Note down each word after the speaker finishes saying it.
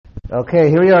Okay,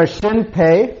 here we are, Shin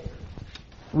Pei.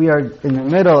 We are in the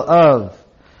middle of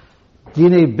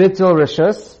Dinei Bittul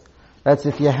Rishus. That's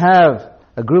if you have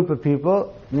a group of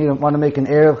people, you want to make an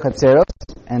Erev Chatzeros.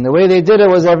 And the way they did it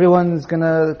was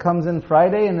comes in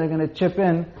Friday and they're gonna chip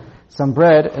in some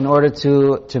bread in order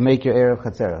to make your Erev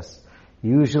Chatzeros.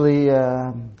 Usually,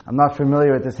 I'm not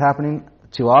familiar with this happening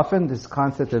too often, this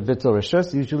concept of Bittul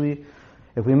Rishus. Usually,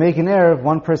 if we make an Erev,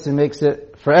 one person makes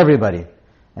it for everybody.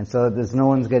 And so there's no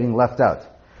one's getting left out.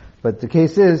 But the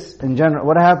case is, in general,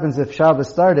 what happens if Shabbos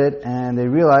started and they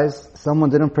realize someone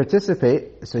didn't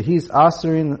participate, so he's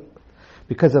asering,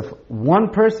 because of one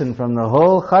person from the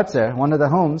whole Chatzer, one of the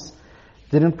homes,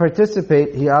 didn't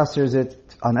participate, he asers it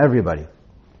on everybody.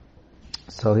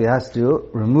 So he has to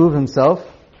remove himself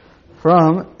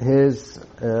from his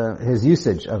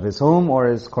usage of his home or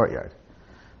his courtyard.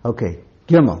 Okay,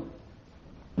 Gimel.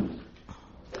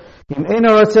 So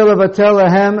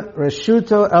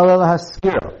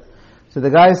the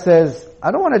guy says,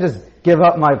 I don't want to just give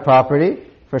up my property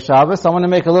for Shabbos, I want to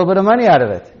make a little bit of money out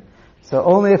of it. So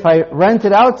only if I rent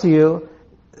it out to you,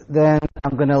 then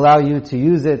I'm going to allow you to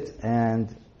use it, and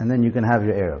then you can have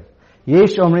your Erev.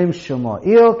 Yesh omrim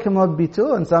shumo'il kemod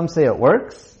bitul, and some say it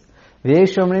works.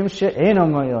 Yesh omrim she'eno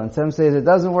mo'il, and some say it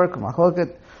doesn't work.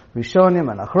 Machloket rishonim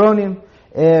and achronim.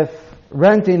 If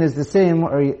renting is the same,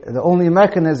 or the only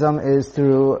mechanism is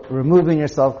through removing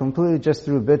yourself completely just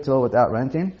through bittul without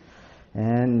renting.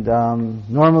 And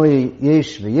normally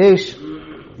yesh v'yesh,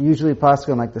 usually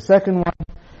paskin like the second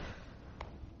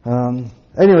one.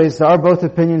 Anyways, there are both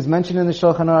opinions mentioned in the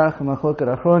Shulchan Aruch and Machloket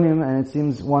Achronim, and it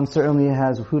seems one certainly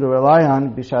has who to rely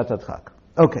on b'shat adchak.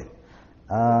 Okay.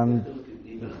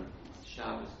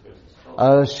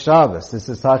 Shabbos. This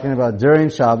is talking about during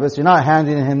Shabbos. You're not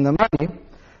handing him the money.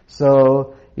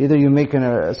 So either you make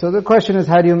so the question is,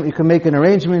 how do you can make an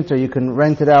arrangement, or you can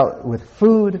rent it out with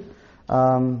food.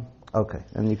 Okay,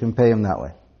 and you can pay him that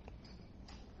way.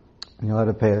 And you'll have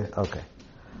to pay. Okay.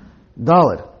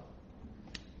 Daled.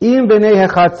 Im b'nei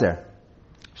hachatzer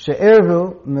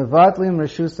she'ervu mevatlim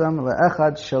reshusam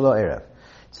le'echad shelo erev.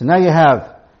 So now you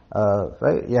have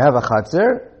you have a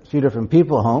chatzer, a few different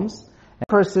people, homes. A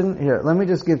person here. Let me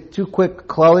just give two quick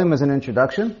klalim as an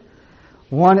introduction.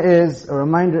 One is a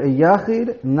reminder, a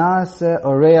yachid nase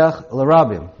oreach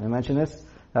l'rabim. I mentioned this,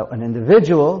 that an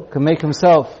individual can make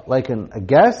himself like a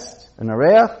guest, an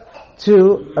oreach,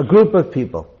 to a group of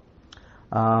people.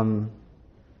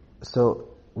 So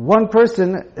one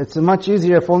person, it's much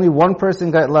easier if only one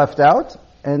person got left out,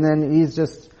 and then he's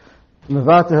just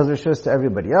mevater his rishus to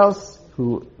everybody else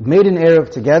who made an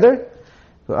erev together,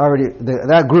 who already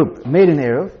that group made an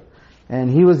erev, and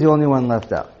he was the only one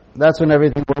left out. That's when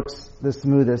everything works the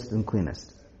smoothest and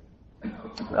cleanest.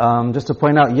 Just to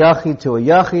point out, yachid to a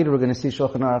yachid, we're going to see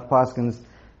Shulchan Aruch paskins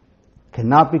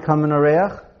cannot become an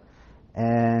oreach,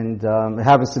 and it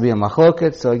happens to be a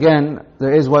machloket. So again,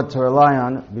 there is what to rely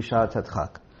on b'shat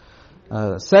hadchak.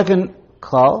 Second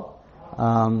klal,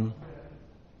 I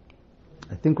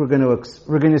think we're going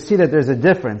to see that there's a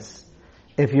difference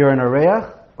if you're an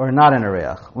oreach or not an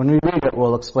oreach. When we read it,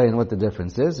 we'll explain what the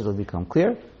difference is. It'll become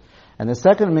clear. And the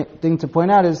second thing to point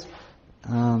out is,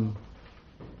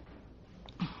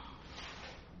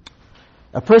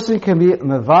 a person can be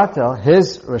mevatel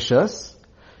his rishus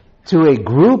to a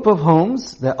group of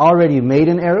homes that already made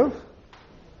an erev,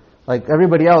 like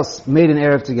everybody else made an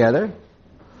erev together,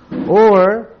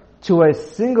 or to a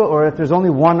single, or if there's only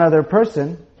one other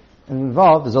person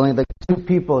involved, there's only like two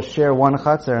people share one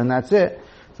chatzer and that's it.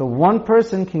 So one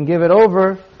person can give it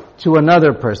over to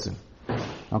another person.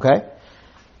 Okay?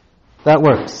 That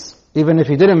works. Even if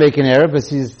he didn't make an error, but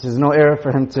there's no error for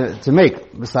him to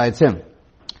make besides him.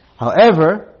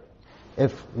 However,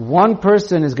 if one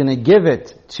person is going to give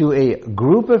it to a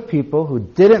group of people who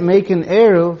didn't make an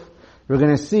eruv, we're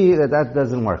going to see that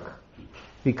doesn't work.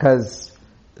 Because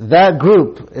that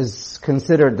group is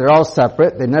considered, they're all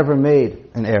separate, they never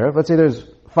made an eruv. Let's say there's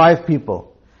 5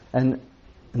 people, and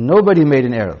nobody made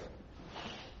an eruv.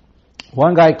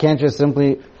 One guy can't just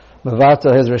simply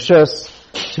mevatel his rishus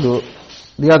to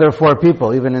the other 4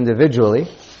 people, even individually.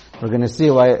 We're going to see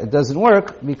why it doesn't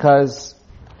work, because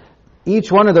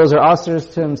each one of those are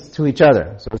asers to each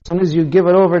other. So as soon as you give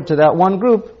it over to that one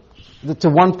group, to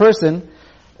one person,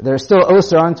 they're still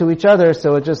oser onto each other,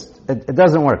 so it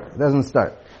doesn't work. It doesn't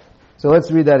start. So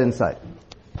let's read that inside.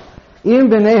 Im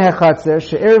b'nei hachatzer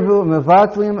she'ervu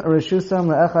mevatlim reshusam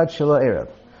le'echad shelo erev.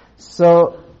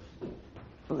 So,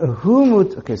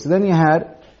 so then you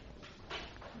had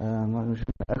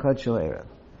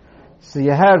so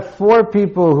you had 4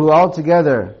 people who all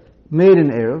together made an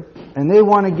eruv, and they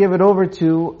want to give it over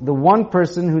to the one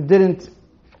person who didn't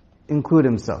include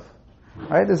himself.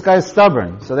 Right? This guy's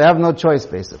stubborn, so they have no choice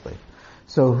basically.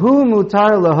 So hu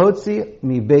mutar lahotzi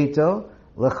mi beito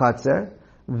lechatzer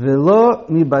velo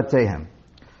mi batehem.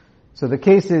 So the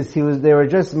case is they were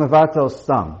just mevatel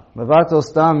stam. Mevatel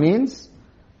stam means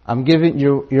I'm giving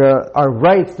you our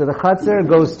rights to the chatzer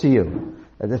goes to you.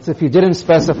 That's if you didn't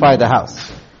specify the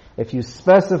house. If you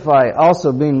specify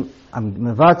also being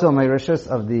mevatel my rishus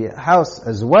of the house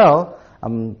as well,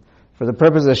 for the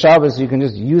purpose of Shabbos you can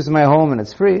just use my home and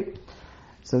it's free.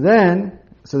 So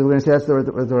we're going to say that's what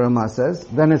the Ramah says.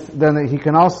 Then he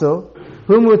can also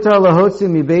hu mutar lahotzi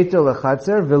mi beito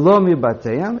lechatzer velo mi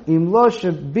bateyam im lo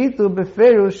shebitu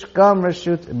beferush kam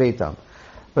reshut beitam.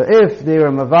 But if they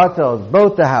were mevatel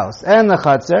both the house and the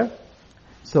chatzer,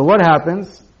 so what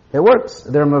happens? It works.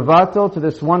 They're mevatel to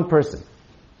this one person.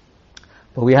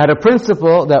 But we had a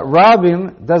principle that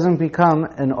Rabim doesn't become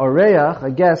an Oreach,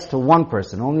 a guest, to one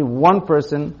person. Only one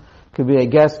person could be a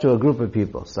guest to a group of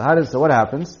people. So what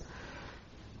happens?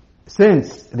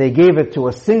 Since they gave it to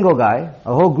a single guy,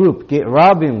 a whole group,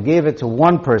 Rabim gave it to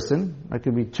one person, or it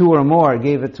could be two or more,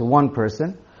 gave it to one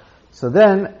person. So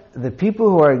then, the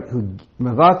people who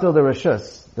mevatel the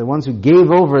rishus, the ones who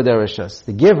gave over their rishus,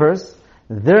 the givers,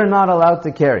 they're not allowed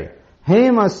to carry.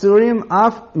 Heim asurim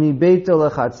af mi beito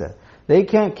lechatzer. They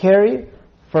can't carry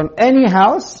from any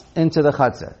house into the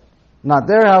chatzer. Not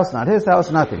their house, not his house,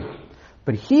 nothing.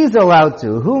 But he's allowed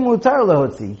to. Hu mutar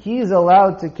lahotzi. He's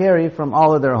allowed to carry from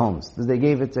all of their homes, because they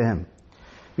gave it to him.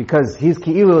 Because he's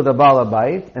ki'ilu the Baal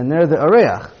Habayit, and they're the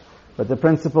Oreach. But the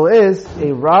principle is,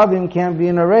 a Rabim can't be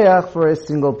an Oreach for a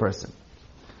single person.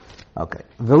 Okay.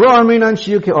 V'lo arminan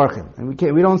shiyu ke'orchim. And we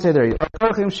don't say there.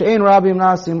 Orchim she'ein Rabim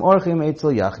nasim orchim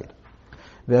eitzel yachid.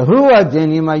 V'hu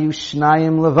adenim ayu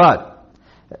shnayim levad.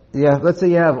 Yeah, let's say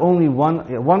you have only one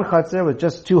chatzer with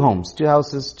just two homes, two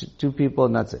houses, two people,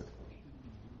 and that's it.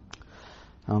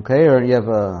 Okay, or you have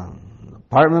a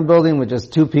apartment building with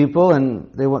just two people, and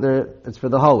it's for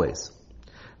the hallways.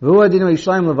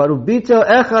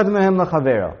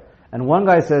 And one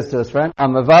guy says to his friend,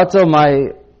 I'm mevatel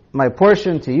my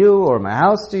portion to you, or my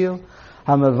house to you.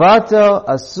 Ha'mevatel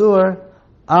asur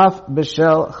af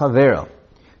b'shel chavero.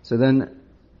 So then,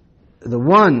 the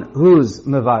one who's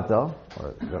mevatel,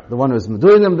 or the one who's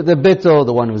doing the bittul,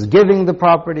 the one who's giving the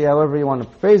property, however you want to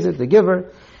phrase it, the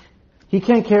giver, he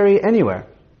can't carry anywhere.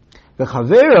 The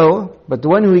chavero, but the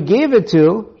one who he gave it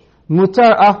to,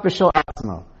 mutar af b'shel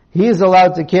atzmo. He is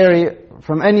allowed to carry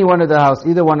from any one of the house,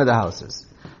 either one of the houses.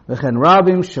 V'chen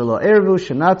rabim shelo ervu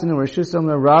shenatnu reshusam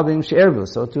rabim she'ervu.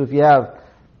 So too, if you have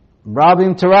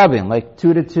rabim to rabim, like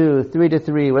 2 to 2, 3 to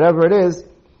 3, whatever it is,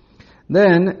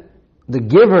 then the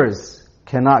givers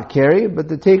cannot carry, but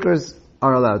the takers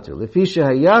are allowed to. Lefisha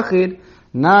hayachid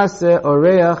nase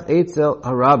oreach eitzel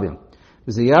harabim.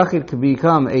 Because the yachid could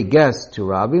become a guest to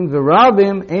rabim.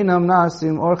 V'rabim einam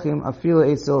nasim orchim afila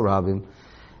eitzel rabim.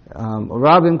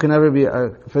 Rabim can never be,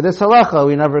 for this halacha,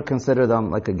 we never consider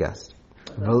them like a guest.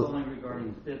 That's only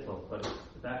regarding bittul, but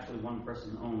if actually one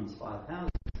person owns 5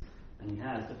 houses, and he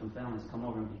has different families come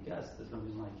over and be guests, there's no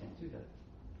reason why he can't do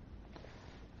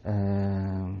that.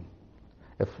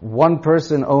 If one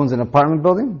person owns an apartment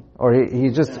building, or so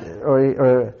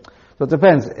it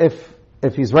depends.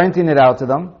 If he's renting it out to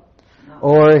them,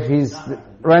 or if he's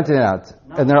renting it out,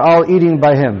 and they're all eating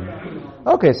by him.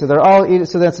 Okay, so they're all eating,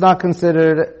 so that's not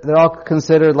considered, they're all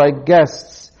considered like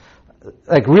guests,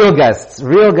 like real guests.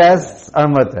 Real guests are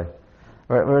mutter.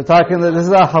 We're talking, this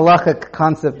is a halachic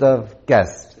concept of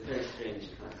guest. It's a very strange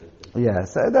concept.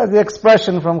 Yes, the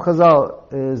expression from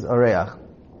Chazal is oreach.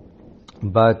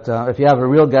 But if you have a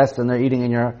real guest and they're eating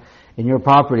in your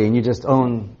property, and you just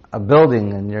own a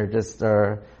building and you're just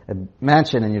or a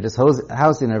mansion and you're just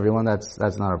housing everyone, that's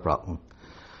not a problem.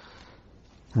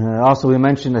 Also, we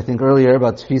mentioned, I think earlier,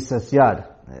 about tfisas yad.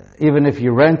 Even if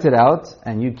you rent it out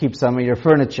and you keep some of your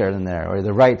furniture in there, or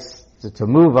the rights to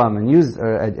move them and use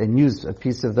a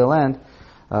piece of the land,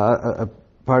 a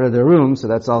part of the room, so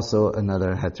that's also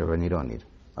another heter, and you don't need.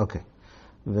 Okay.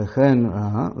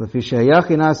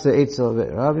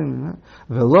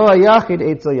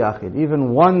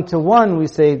 Even one to one, we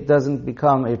say, doesn't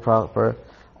become a proper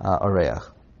oreach.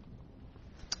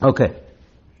 Okay.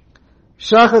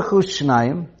 Shachachu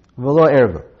shnayim v'lo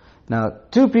ervu. Now,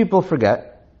 two people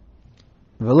forget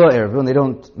v'lo ervu, and they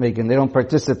don't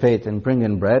participate in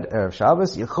bringing bread erev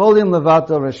Shabbos. Yicholim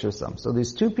levatel reshusam. So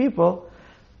these two people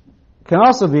can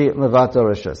also be levatel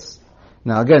reshus.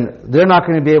 Now again, they're not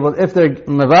going to be able, if they're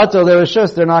mevatel their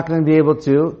reshus, they're not going to be able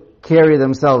to carry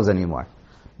themselves anymore,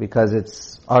 because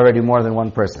it's already more than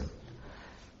one person.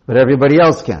 But everybody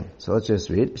else can. So let's just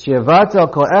read.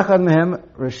 She'avatel kol echad mehem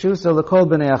reshusa lekol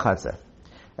b'nei achatzer.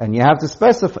 And you have to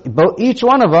specify, each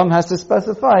one of them has to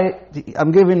specify,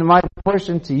 I'm giving my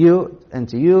portion to you, and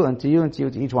to you, and to you, and to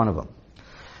you, to each one of them.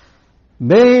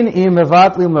 Bein im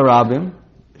mevatli merabim,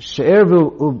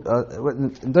 she'ervu,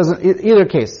 doesn't, either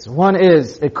case. One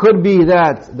is, it could be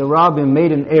that the Rabbim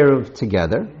made an Eruv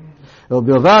together.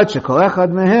 Bilvad shekol echad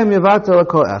mehem yevatel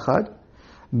kol echad.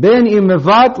 Bein im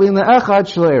mevatli le'echad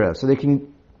shelo Eruv. So they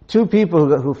can, two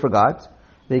people who forgot,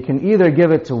 they can either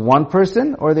give it to one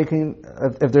person, or they can,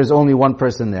 if there's only one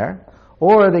person there,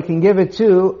 or they can give it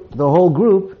to the whole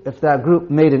group if that group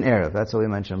made an Eruv. That's what we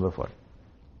mentioned before.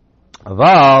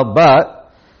 Aval,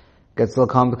 but, gets a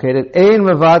little complicated. Ein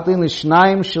mevatlin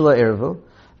l'shnayim shelo Eruv.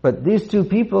 But these two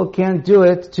people can't do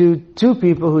it to two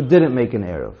people who didn't make an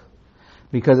Eruv.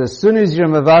 Because as soon as you're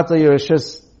mevatel your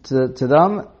rishus to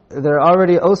them, they're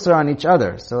already osir on each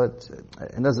other. So it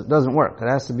doesn't work. It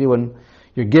has to be when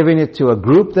you're giving it to a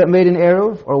group that made an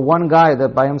Eruv, or one guy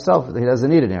that by himself, he doesn't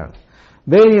need an Eruv.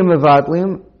 Bein im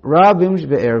mevatlim, rabim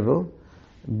be'ervu,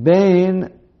 bein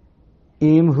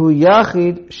im hu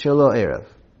yachid shelo Eruv.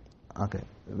 Okay.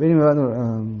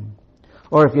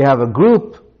 Or if you have a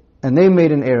group, and they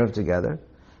made an Eruv together,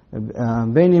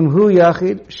 bein im hu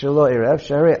yachid shelo Eruv,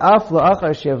 she'arei af lo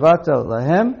achar she'vatel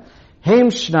lahem, heim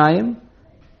shnayim,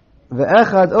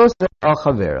 ve'echad oser al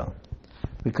chavero.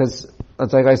 Because,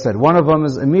 it's like I said, one of them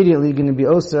is immediately going to be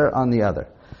oser on the other.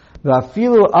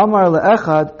 Va'afilu amar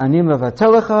le'echad ani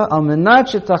mevatelecha al menat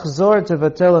shetachzor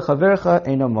tevatel lechavercha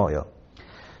eino moyo.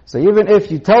 So even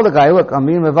if you tell the guy, look, I'm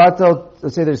being mevatel,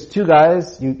 let's say there's two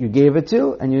guys you gave it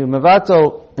to, and you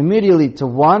mevatel immediately to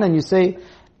one, and you say,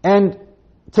 and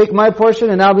take my portion,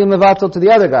 and I'll be mevatel to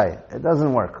the other guy. It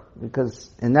doesn't work.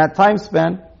 Because in that time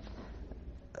span,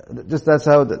 just that's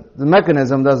how the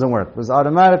mechanism doesn't work. Because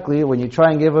automatically, when you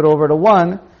try and give it over to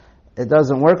one, it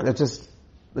doesn't work. It just,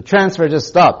 the transfer just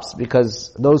stops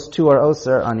because those two are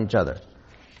osir on each other.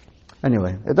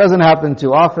 Anyway, it doesn't happen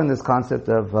too often, this concept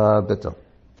of bittul.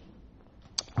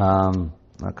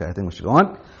 Okay, I think we should go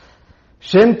on.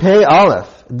 Shin Pei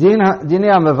Aleph. Dini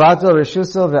ha-mevatel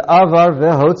reshuso ve'avar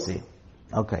ve'hotzi.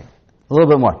 Okay, a little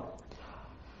bit more.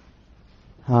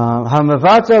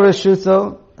 Ha-mevatel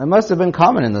reshuso, it must have been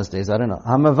common in those days, I don't know.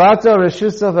 Ha-mevatel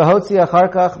reshuso ve'hotzi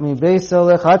acharkach mi beiso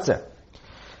lechatzer.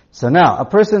 So now, a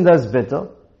person does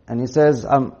bittul, and he says,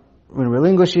 I'm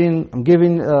relinquishing, I'm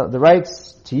giving the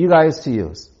rights to you guys to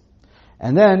use.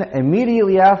 And then,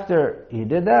 immediately after he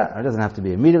did that, or it doesn't have to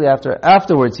be immediately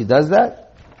afterwards he does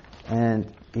that,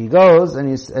 and he goes,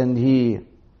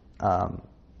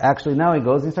 actually now he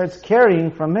goes, and he starts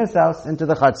carrying from his house into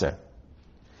the chatzar.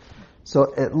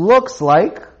 So it looks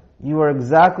like you are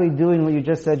exactly doing what you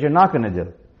just said you're not going to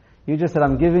do. You just said,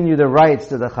 I'm giving you the rights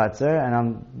to the chatzar, and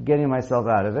I'm getting myself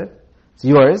out of it. It's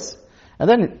yours. And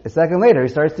then, a second later, he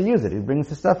starts to use it. He brings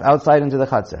the stuff outside into the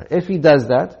chatzar. If he does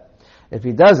it,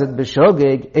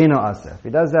 b'shogeg, eino aseh. If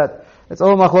he does that, it's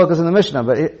all machlokas in the Mishnah,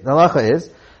 but the halacha is,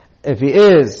 if he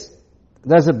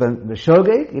does it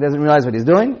b'shogeg, he doesn't realize what he's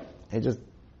doing, he just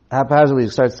haphazardly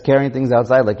starts carrying things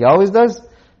outside like he always does,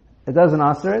 it doesn't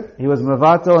asr it. He was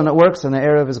mevatel and it works, and the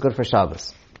Eruv is good for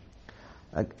Shabbos.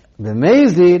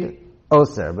 B'mezid,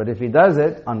 oser. But if he does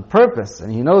it on purpose,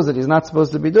 and he knows that he's not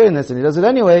supposed to be doing this, and he does it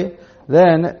anyway,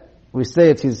 then we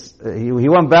say he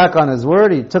went back on his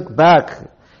word, he took back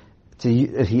he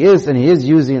is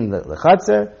using the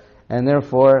chatzar, and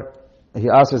therefore he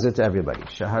offers it to everybody.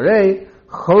 Shaharei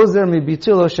chozer mi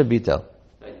bitulo shabitel.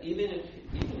 Even if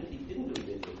he didn't do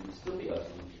it, he'd still be asked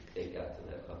to take out to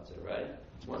that chatzar, right?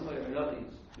 One way or another, he's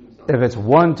doing something. If it's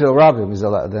one to a rabbim,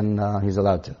 then he's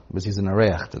allowed to, because he's an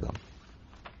areach to them.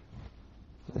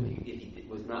 If he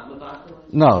was not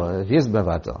mevatel? No, he is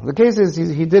mevatel. The case is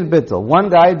he did bittul. One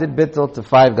guy did bittul to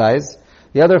 5 guys.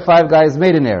 The other 5 guys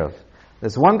made an eruv.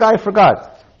 This one guy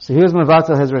forgot. So he was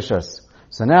mevatel his rishus.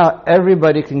 So now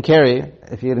everybody can carry,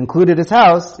 if he had included his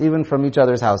house, even from each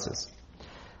other's houses.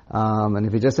 And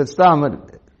if he just said stam,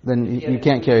 then you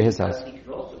can't carry his house. He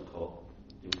could also call.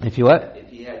 If you what? If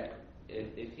he had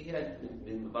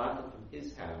been mevatel from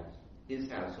his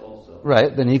house also.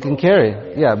 Right, then he can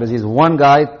carry. Yeah, but he's one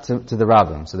guy to the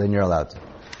rabbim, so then you're allowed to.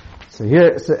 So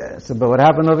here, but what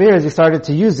happened over here is he started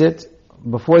to use it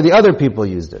before the other people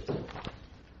used it.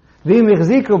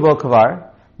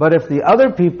 But if the other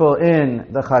people in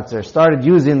the chatzar started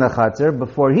using the chatzar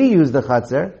before he used the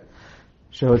chatzar,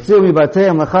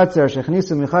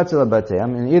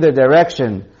 in either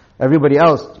direction, everybody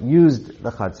else used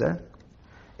the chatzar.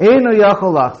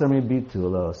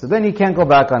 So then he can't go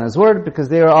back on his word because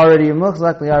they were already, most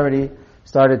likely already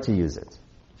started to use it.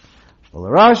 Well,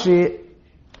 Rashi,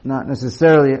 not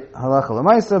necessarily halacha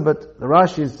l'maisa, but the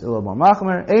Rashi is a little more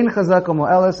machmer. Ein chazak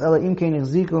mo'eles ela im kein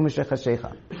ichziku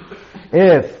mishechashecha.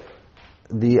 If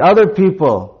the other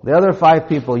people, the other 5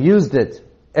 people used it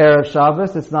Erev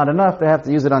Shabbos, it's not enough, they have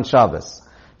to use it on Shabbos.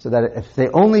 So that if they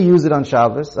only use it on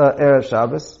Shabbos, Erev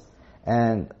Shabbos,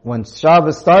 and when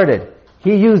Shabbos started,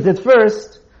 he used it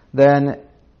first, then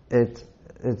it's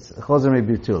Chozer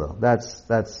Bitulo. That's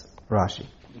Rashi.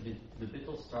 The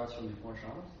bittul starts from before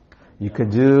Shabbos? You can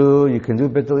do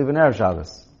bittul even Erev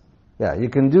Shabbos. Yeah, you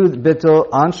can do bittul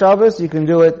on Shabbos, you can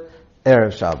do it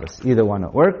Erev Shabbos. Either one,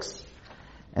 it works.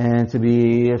 And for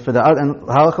the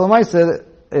Halakha L'maisa,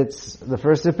 it's, the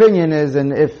first opinion is,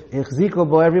 and if Ichziko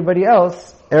bo everybody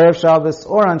else, Erev Shabbos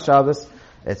or on Shabbos,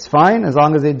 it's fine, as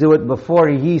long as they do it before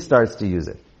he starts to use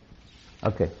it.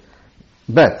 Okay.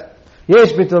 Bet.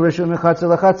 Yesh bittul reshut mechatzer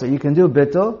lechatzer. You can do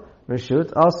bittul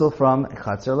reshut also from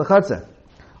chatzer lechatzer.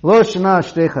 Lo shana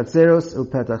shtei chatzeros il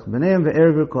petach b'neim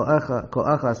ve'ervu kol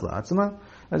achas la'atzma.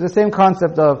 There's the same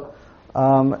concept of,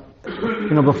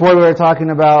 before we were talking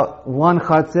about one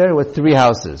chatzer with 3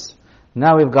 houses.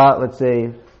 Now we've got, let's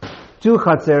say, 2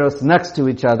 chatzeros next to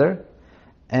each other,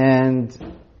 and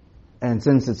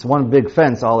since it's one big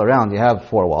fence all around, you have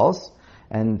 4 walls,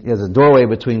 and there's a doorway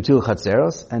between 2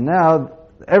 chatzeros, and now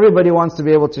everybody wants to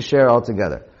be able to share all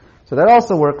together. So that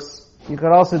also works. You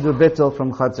could also do bittul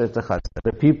from chatzer to chatzer.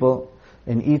 The people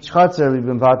in each chatzer will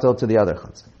be battle to the other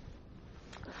chatzer.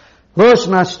 Lo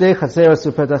shna shtei chatzeros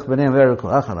upetach b'neim ve'ervu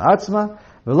kol achad la'atzma,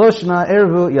 v'lo shna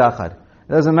ervu yachad.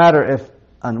 It doesn't matter if,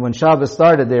 and when Shabbos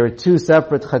started, there were 2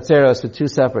 separate chatzeros with 2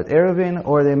 separate eruvin,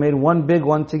 or they made one big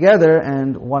one together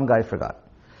and one guy forgot.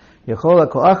 Yechola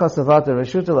kol achas levater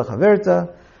reshuta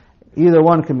lechaverta. Either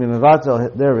one can be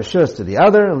mevatel their reshus to the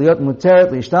other. Liot muteret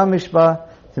lishtamish ba,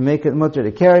 to make it mutter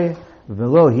to carry.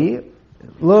 V'lo hi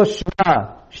lo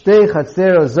shma shtei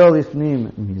chatzeros zo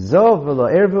lifnim mizo v'lo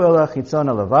ervu ela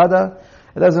chitzona levada.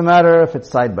 It doesn't matter if it's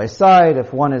side by side,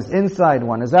 if one is inside,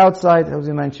 one is outside, as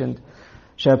we mentioned.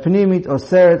 Shapnimit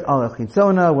oseret al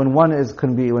chitzona, when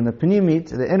the pnimit,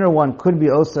 the inner one could be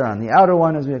oser on the outer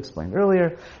one, as we explained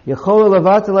earlier. Yechol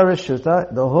levatel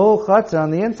reshuta, the whole chatzer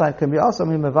on the inside can be also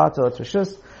mevatel at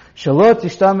reshus. Shalot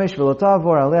tishtamish v'lo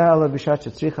tavor alea ala bishat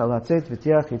shetzricha latzet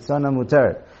v'tiach chitzona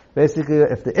muteret. Basically,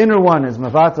 if the inner one is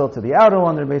mevatel to the outer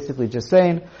one, they're basically just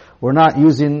saying, we're not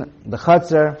using the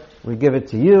chatzer, we give it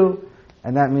to you,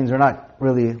 and that means we're not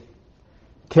really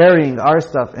carrying our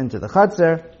stuff into the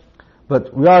chatzer.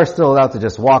 But we are still allowed to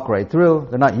just walk right through.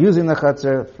 They're not using the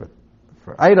chatzer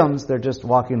for items, they're just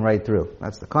walking right through.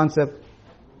 That's the concept.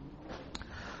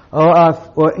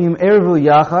 Or im ervu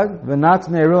yachad, v'nat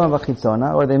me'eruah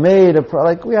v'chitzona, or they made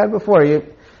like we had before,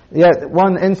 you had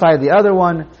one inside the other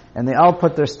one, and they all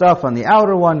put their stuff on the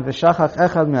outer one, v'shachach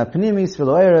echad me'apnimis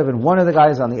v'lo erev, and one of the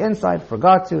guys on the inside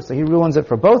forgot to, so he ruins it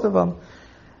for both of them.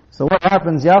 So what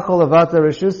happens? Yachol levatel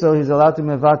reshuso, he's allowed to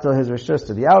mevatel his reshus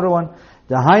to the outer one.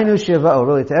 Dahainu shiva, or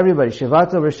really to everybody,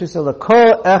 shivato reshuso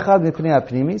lekol echad mipnei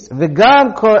apnimis,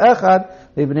 v'gam kol echad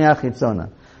mipnei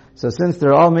achitzona. So since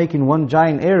they're all making one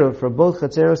giant eruv for both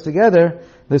chatzeros together,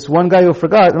 this one guy who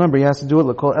forgot, remember, he has to do it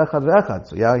lekol echad ve'echad.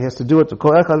 So yeah, he has to do it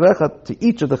lekol echad ve'echad to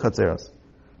each of the chatzeros,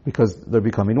 because they're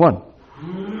becoming one.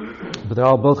 But they're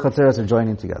all, both chatzeros are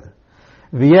joining together.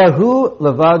 V'yehu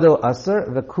levado aser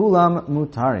v'kulam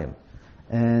mutarim.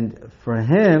 And for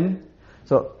him,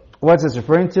 so what's this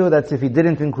referring to? That's if he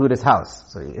didn't include his house.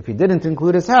 So if he didn't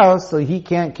include his house, so he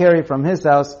can't carry from his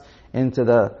house into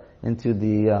the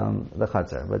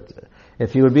chatzer. But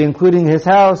if he would be including his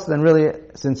house, then really,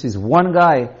 since he's one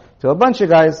guy to a bunch of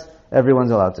guys,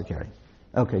 everyone's allowed to carry.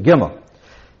 Okay, Gimel.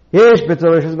 Yesh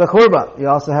bittul reshus b'churba. You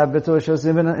also have bittul reshus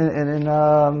even in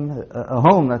a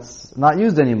home that's not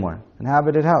used anymore,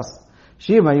 inhabited house.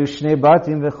 Shima yushnei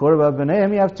batim v'churba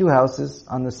b'neim. You have 2 houses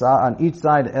on each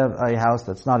side of a house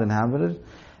that's not inhabited.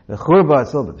 The churba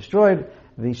is a little bit destroyed.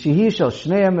 The shihi shel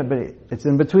shneim, but it's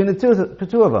in between the two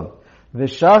of them.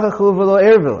 V'shachachu v'lo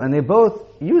ervu, and they both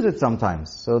use it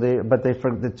sometimes.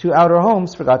 The 2 outer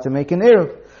homes forgot to make an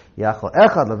eruv. Yachol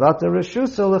echad levatel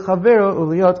reshuso lechaveru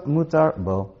uliot mutar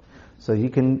bo. So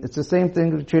it's the same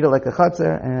thing, you treat it like a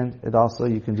chatzer, and it also,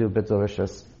 you can do bittul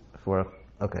reshus for,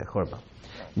 churba.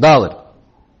 Dalet.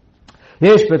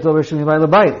 Yesh bittul reshus mivay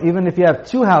lebayit. Even if you have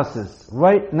 2 houses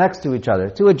right next to each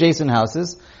other, 2 adjacent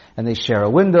houses, and they share a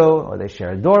window, or they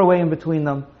share a doorway in between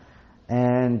them,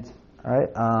 and,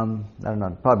 alright, I don't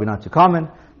know, probably not too common,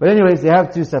 but anyways, they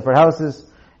have 2 separate houses,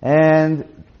 and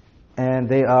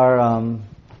they are,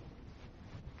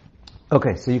 so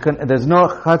there's no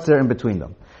chatzer in between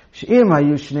them.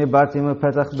 There's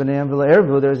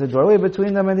a doorway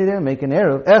between them and they didn't make an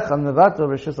eruv.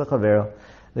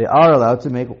 they are allowed to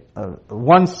make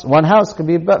one house could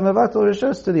be mevatel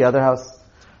rishus to the other house.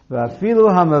 V'afilu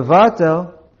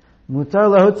ha'mevatel mutar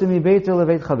lahotzi mi beito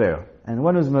leveit chavero. And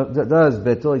one who does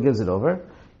betel, he gives it over.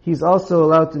 He's also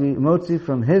allowed to be motzi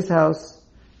from his house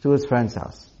to his friend's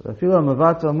house. V'afilu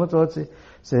ha'mevatel mutar lahotzi.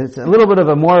 So it's a little bit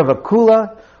of more of a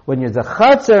kula when there's a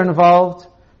chatzer involved.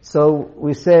 So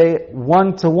we say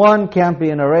 1-to-1 can't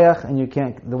be an Orach, and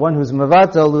the one who's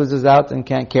mevatel loses out and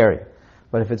can't carry.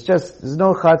 But if it's just, there's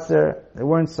no chatzer, they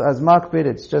weren't as makpid,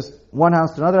 it's just one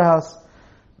house to another house,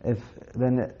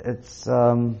 then it's,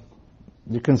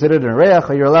 you're considered an Orach,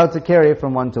 or you're allowed to carry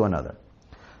from one to another.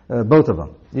 Both of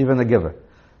them, even the giver,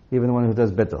 even the one who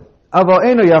does betel.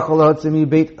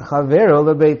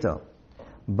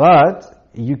 But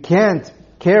you can't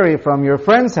carry from your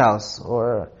friend's house,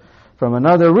 or from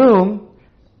another room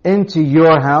into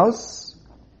your house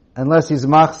unless he's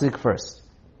machzik first.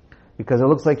 Because it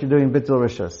looks like you're doing bitul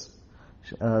rishus.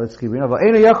 Let's keep reading. But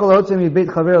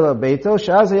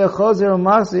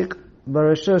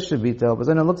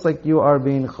then it looks like you are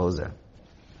being chozer.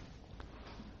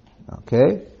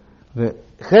 Okay?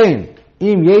 V'chein,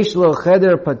 im yesh lo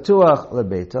cheder patuach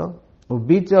lebeito,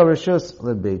 ubitul rishus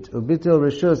lebeito, ubitul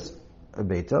rishus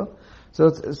lebeito. So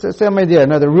it's the same idea.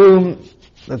 Another room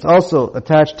that's also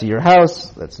attached to your house.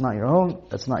 That's not your home.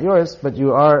 That's not yours. But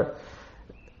you're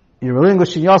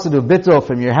relinquishing. You also do bittul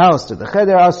from your house to the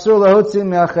cheder. Asur lahotzim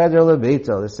me'acheder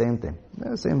lebeito. The same thing.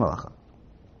 The same halacha.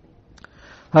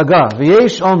 Haga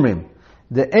v'yesh omrim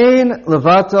de'ein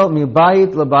levatel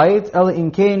mibayit lebayit el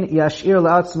inkein yashir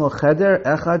la'atzmo cheder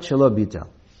echad shelo bitel.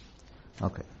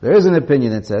 Okay. There is an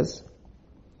opinion that says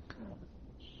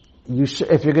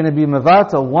if you're going to be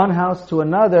mevatel one house to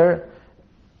another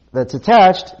that's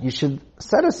attached, you should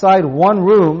set aside one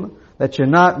room that you're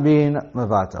not being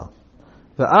mevatel.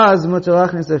 V'az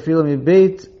mutalachnis afilu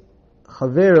mibeit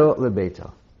chavero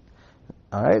lebeito.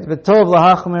 All right, v'tov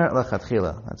lahachmer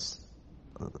lechatchila. That's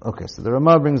okay. So the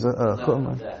Ramah brings a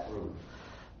chumrah.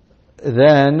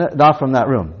 Then not from that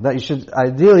room. That you should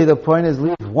ideally. The point is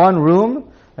leave one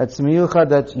room that's miyuchad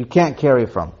that you can't carry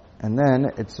from. And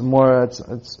then it's more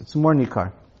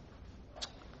nikar.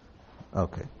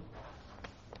 Okay.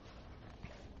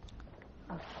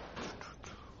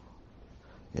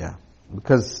 Yeah.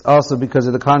 Because of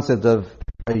the concept of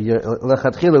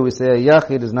lechatchila, we say a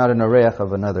yachid is not an oreach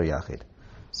of another yachid.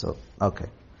 So, okay.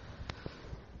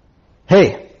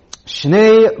 Hey,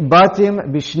 shnei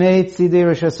batim bishnei tzidei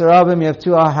Rosh Hashanah. You have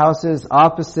two houses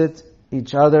opposite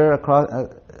each other across.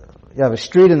 You have a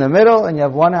street in the middle, and you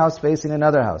have one house facing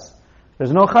another house.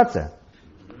 There's no chatzah.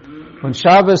 When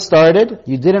Shabbos started,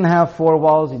 you didn't have four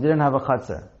walls, you didn't have a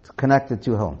chatzah to connect the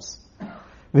two homes.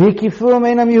 And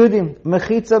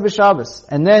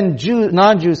then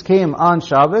non-Jews came on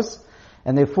Shabbos,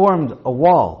 and they formed a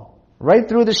wall right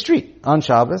through the street on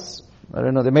Shabbos. I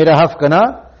don't know, they made a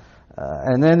hafkana,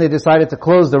 and then they decided to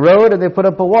close the road, and they put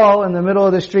up a wall in the middle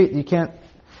of the street.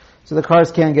 So the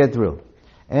cars can't get through.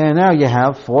 And now you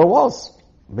have four walls.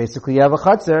 Basically, you have a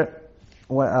chatzar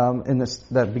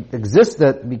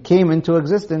that became into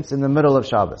existence in the middle of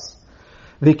Shabbos.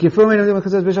 It formed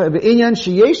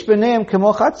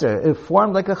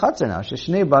like a chatzar now.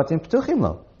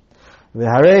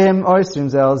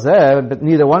 But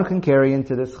neither one can carry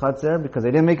into this chatzar because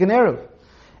they didn't make an eruv.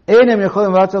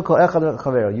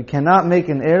 You cannot make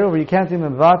an eruv, or you can't do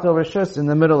mevatel rishus in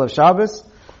the middle of Shabbos,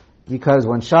 because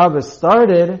when Shabbos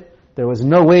started, there was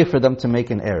no way for them to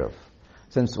make an eruv.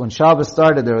 Since when Shabbos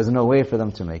started, there was no way for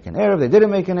them to make an eruv. They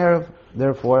didn't make an eruv.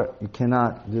 Therefore, you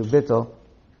cannot do bittul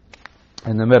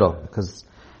in the middle, because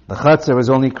the chatzar was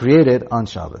only created on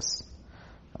Shabbos.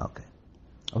 Okay.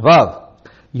 Vav.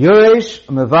 Yoresh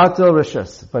mevatel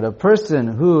rishus. But a person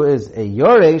who is a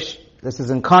yoresh, this is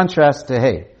in contrast to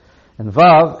hey. And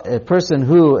Vav, a person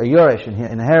who, a yoresh,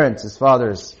 inherits his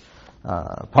father's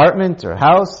apartment or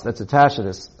house that's attached to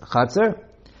this chatzar,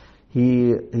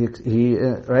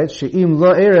 right? She'im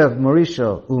lo erev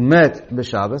morisho umet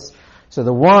b'Shabbos. So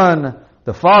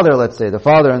the father, let's say, the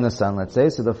father and the son, let's say,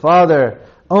 so the father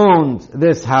owned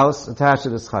this house attached to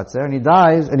this chatzar, and he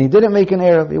dies, and he didn't make an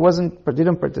erev,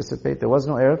 didn't participate, there was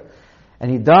no erev,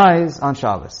 and he dies on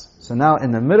Shabbos. So now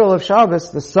in the middle of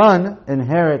Shabbos, the son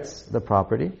inherits the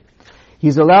property.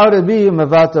 He's allowed to be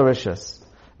mevatel rishus.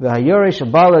 V'hayoresh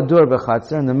bala dur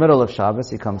b'chatzar, in the middle of Shabbos,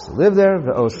 he comes to live there,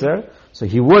 v'oser, so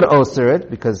he would oser it,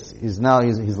 because he's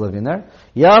living there.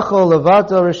 Yachol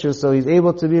levatel rishus, so he's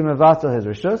able to be mevatel his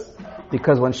rishus,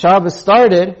 because when Shabbos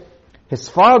started, his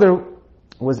father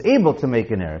was able to make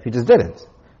an erev. He just didn't.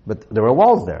 But there were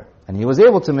walls there, and he was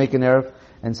able to make an erev,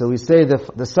 and so we say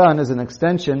the son is an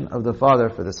extension of the father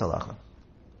for this halacha.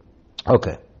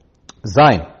 Okay.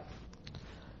 Zayin.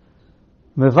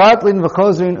 Mevatlin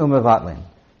v'chozrin u'mevatlin.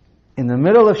 In the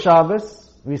middle of Shabbos,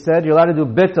 we said you're allowed to do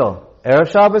bittul.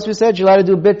 Erev Shabbos, we said you're allowed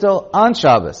to do bittul on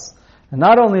Shabbos. And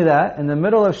not only that, in the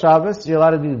middle of Shabbos, you're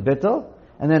allowed to do bittul,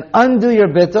 and then undo your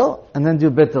bittul, and then do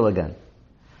bittul again.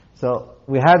 So,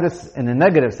 we had this in a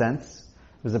negative sense.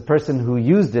 It was a person who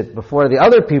used it before the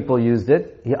other people used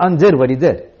it. He undid what he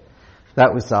did.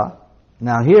 That we saw.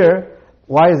 Now here,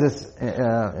 why is this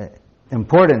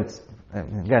important?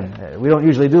 Again, we don't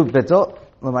usually do bittul,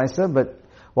 l'maisa, but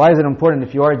why is it important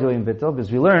if you are doing bittul?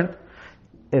 Because we learned,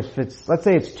 if it's, let's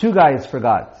say it's two guys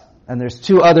forgot, and there's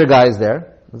two other guys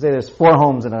there. Let's say there's 4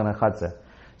 homes in a chatzah.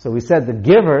 So we said the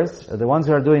givers, or the ones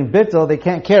who are doing bittul, they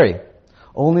can't carry.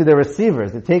 Only the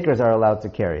receivers, the takers are allowed to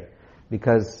carry.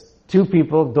 Because 2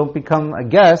 people don't become a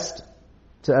guest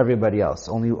to everybody else.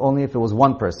 Only if it was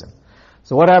 1 person.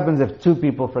 So what happens if 2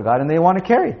 people forgot and they want to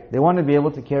carry? They want to be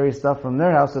able to carry stuff from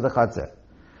their house to the chatzah.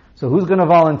 So who's going to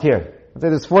volunteer? Let's say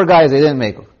there's 4 guys they didn't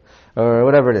make, or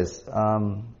whatever it is.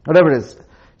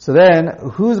 So then,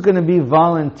 who's going to be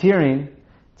volunteering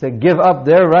to give up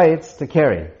their rights to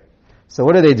carry? So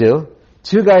what do?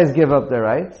 2 guys give up their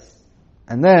rights,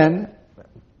 and then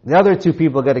the other 2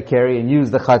 people get to carry and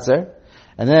use the chatzah.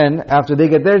 And then, after they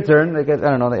get their turn, they get,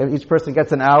 I don't know, each person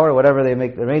gets an hour, whatever they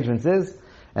make the arrangements is,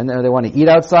 and then they want to eat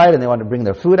outside, and they want to bring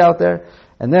their food out there.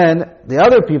 And then, the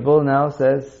other people now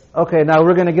says, okay, now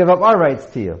we're going to give up our rights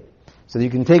to you. So you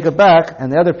can take it back,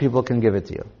 and the other people can give it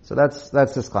to you. So that's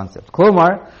this concept.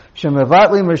 Klomar,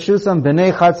 shemevatlim reshusam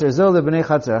b'nei chatzer zo leb'nei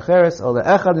chatzer acheres, o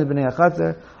le'echad b'nei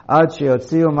chatzer, ad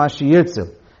sheyotziu ma sheyirtzu.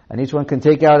 And each one can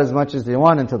take out as much as they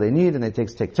want until they need, and they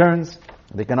take turns.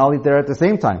 They can all eat there at the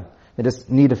same time. They just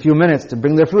need a few minutes to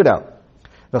bring their food out.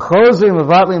 And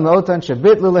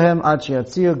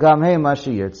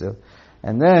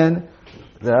then,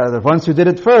 the ones who did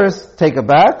it first, take it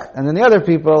back, and then the other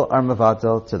people are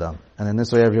mevatel to them. And in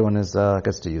this way everyone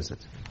gets to use it.